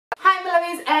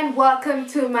lovies, and welcome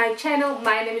to my channel.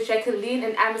 My name is Jacqueline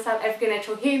and I'm a South African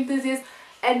natural hair enthusiast,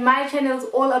 and my channel is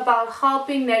all about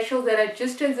helping naturals that are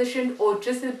just transitioned or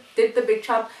just did the big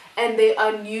chop and they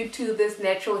are new to this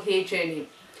natural hair journey.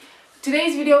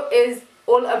 Today's video is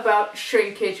all about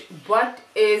shrinkage. What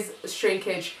is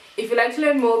shrinkage? If you'd like to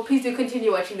learn more, please do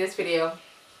continue watching this video.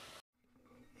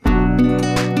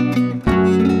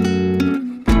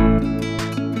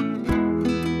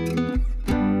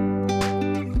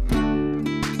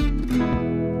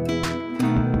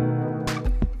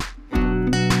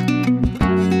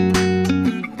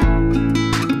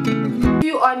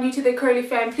 New to the curly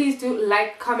fam, please do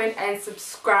like, comment and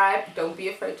subscribe. Don't be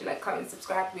afraid to like, comment,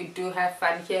 subscribe. We do have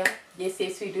fun here. Yes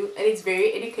we do, and it's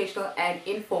very educational and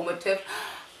informative,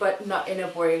 but not in a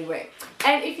boring way.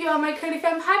 And if you are my curly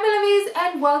fam, hi my lovies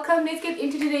and welcome. Let's get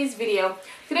into today's video.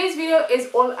 Today's video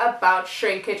is all about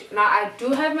shrinkage. Now I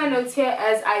do have my notes here,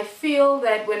 as I feel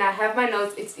that when I have my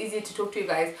notes it's easy to talk to you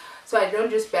guys, so I don't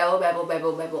just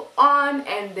babble on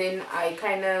and then I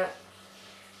kind of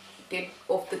get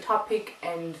off the topic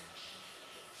and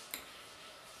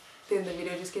then the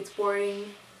video just gets boring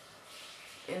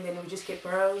and then we just get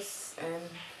gross. And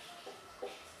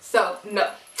so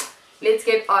no, let's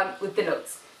get on with the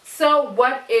notes. So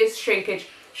what is shrinkage?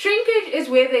 Shrinkage is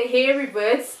where the hair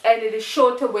reverts and it is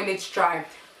shorter when it's dry.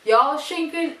 Y'all,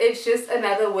 shrinkage is just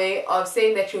another way of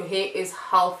saying that your hair is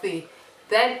healthy.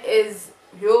 That is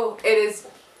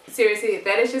seriously,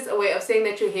 that is just a way of saying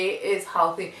that your hair is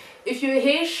healthy. If your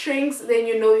hair shrinks, then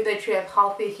you know that you have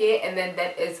healthy hair, and then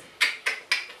that's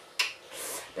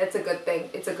a good thing.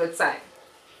 It's a good sign.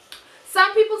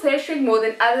 Some people's hair shrink more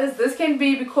than others. This can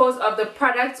be because of the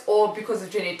products or because of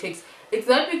genetics. It's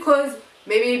not because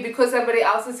because somebody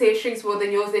else's hair shrinks more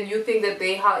than yours, then you think that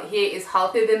their hair is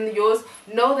healthier than yours.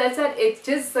 No, that's not. It's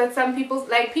just that some people's,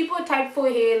 like people with type 4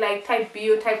 hair, like type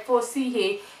B or type 4C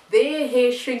hair, their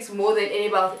hair shrinks more than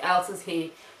anybody else's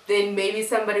hair. Then maybe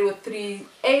somebody with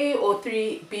 3A or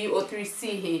 3B or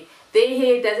 3C hair, their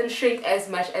hair doesn't shrink as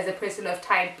much as a person of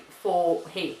type 4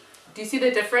 hair. Do you see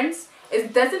the difference?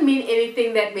 It doesn't mean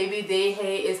anything that maybe their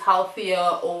hair is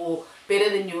healthier or better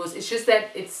than yours. It's just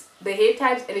that it's the hair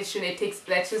types and it's genetics.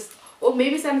 That's just, or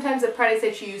maybe sometimes the products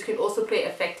that you use can also play a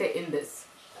factor in this.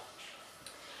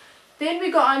 Then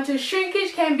we go on to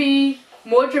shrinkage can be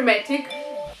more dramatic.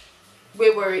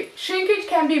 Shrinkage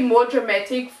can be more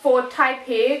dramatic for type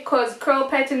hair because curl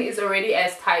pattern is already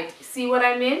as tight. See what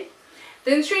I mean?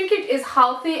 Then shrinkage is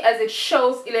healthy as it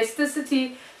shows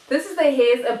elasticity. This is the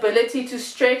hair's ability to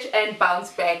stretch and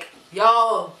bounce back.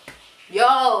 Yo,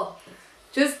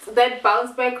 just that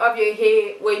bounce back of your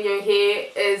hair when your hair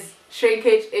is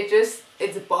shrinkage,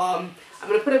 it's bomb. I'm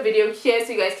gonna put a video here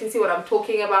so you guys can see what I'm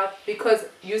talking about, because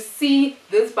you see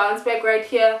this bounce back right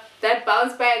here. That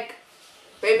bounce back,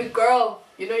 baby girl,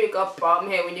 you know you got bomb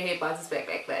hair when your hair bounces back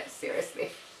like that. Seriously.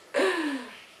 I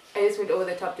just went over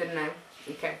the top, didn't I?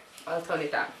 Okay, I'll tone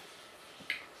it down.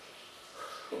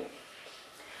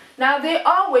 Now there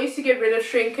are ways to get rid of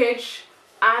shrinkage.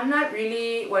 I'm not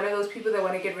really one of those people that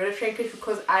want to get rid of shrinkage,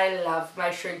 because I love my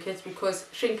shrinkage, because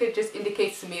shrinkage just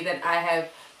indicates to me that I have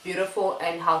beautiful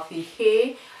and healthy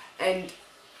hair, and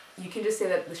you can just say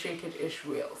that the shrinkage is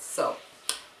real. So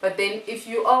but then if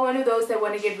you are one of those that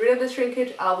want to get rid of the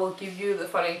shrinkage, I will give you the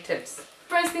following tips.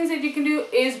 First things that you can do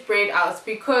is braid outs,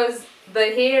 because the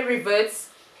hair reverts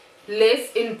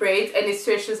less in braids and it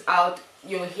stretches out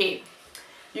your hair.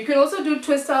 You can also do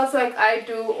twist outs like I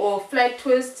do, or flat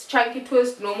twists, chunky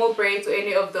twists, normal braids, or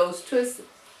any of those twists.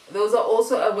 Those are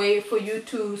also a way for you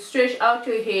to stretch out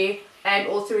your hair and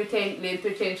also retain length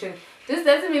retention. This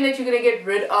doesn't mean that you're going to get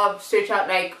rid of stretch out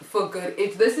like for good.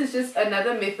 This is just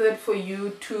another method for you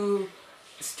to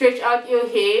stretch out your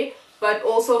hair, but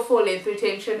also for length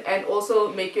retention and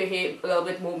also make your hair a little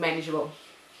bit more manageable.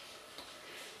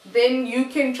 Then you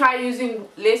can try using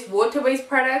less water-based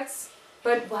products,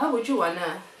 but why would you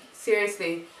wanna?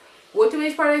 Seriously,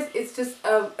 water-based products, it's just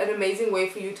an amazing way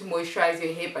for you to moisturize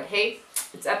your hair, but hey,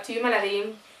 it's up to you, my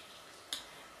lovey.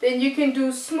 Then you can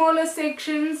do smaller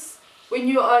sections when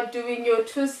you are doing your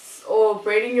twists or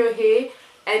braiding your hair,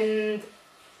 and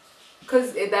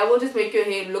because that will just make your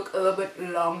hair look a little bit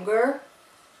longer.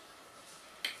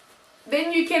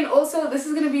 Then you can also, this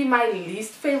is going to be my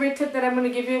least favorite tip that I'm going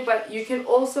to give you, but you can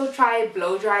also try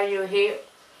blow dry your hair.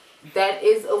 That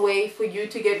is a way for you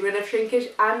to get rid of shrinkage.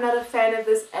 I'm not a fan of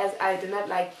this, as I do not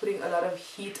like putting a lot of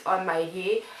heat on my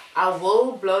hair. I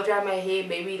will blow dry my hair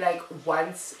maybe like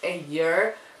once a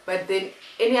year, but then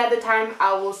any other time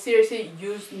I will seriously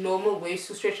use normal ways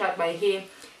to stretch out my hair,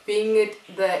 being it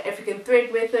the African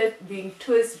thread method, being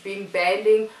twists, being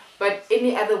banding, but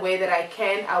any other way that I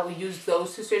can, I will use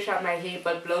those to stretch out my hair.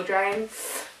 But blow drying,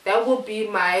 that will be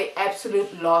my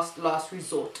absolute last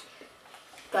resort.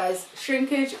 Guys,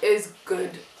 shrinkage is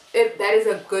good. That is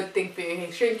a good thing for your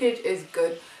hair. Shrinkage is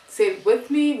good. Say it with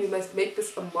me, we must make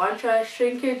this a mantra.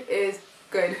 Shrinkage is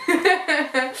good.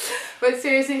 But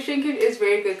seriously, shrinkage is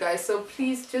very good, guys. So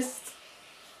please just,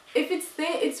 if it's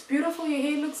there, it's beautiful. Your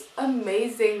hair looks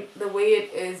amazing the way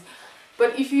it is.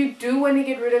 But if you do want to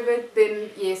get rid of it, then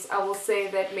yes, I will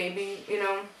say that maybe, you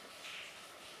know,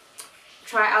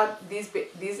 try out these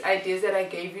ideas that I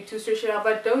gave you to stretch it out,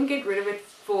 but don't get rid of it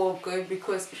for good,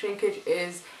 because shrinkage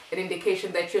is an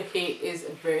indication that your hair is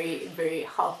very, very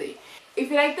healthy. If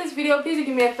you like this video, please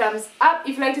give me a thumbs up.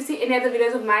 If you'd like to see any other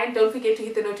videos of mine, don't forget to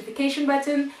hit the notification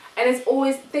button. And as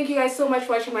always, thank you guys so much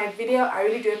for watching my video. I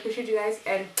really do appreciate you guys,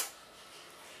 and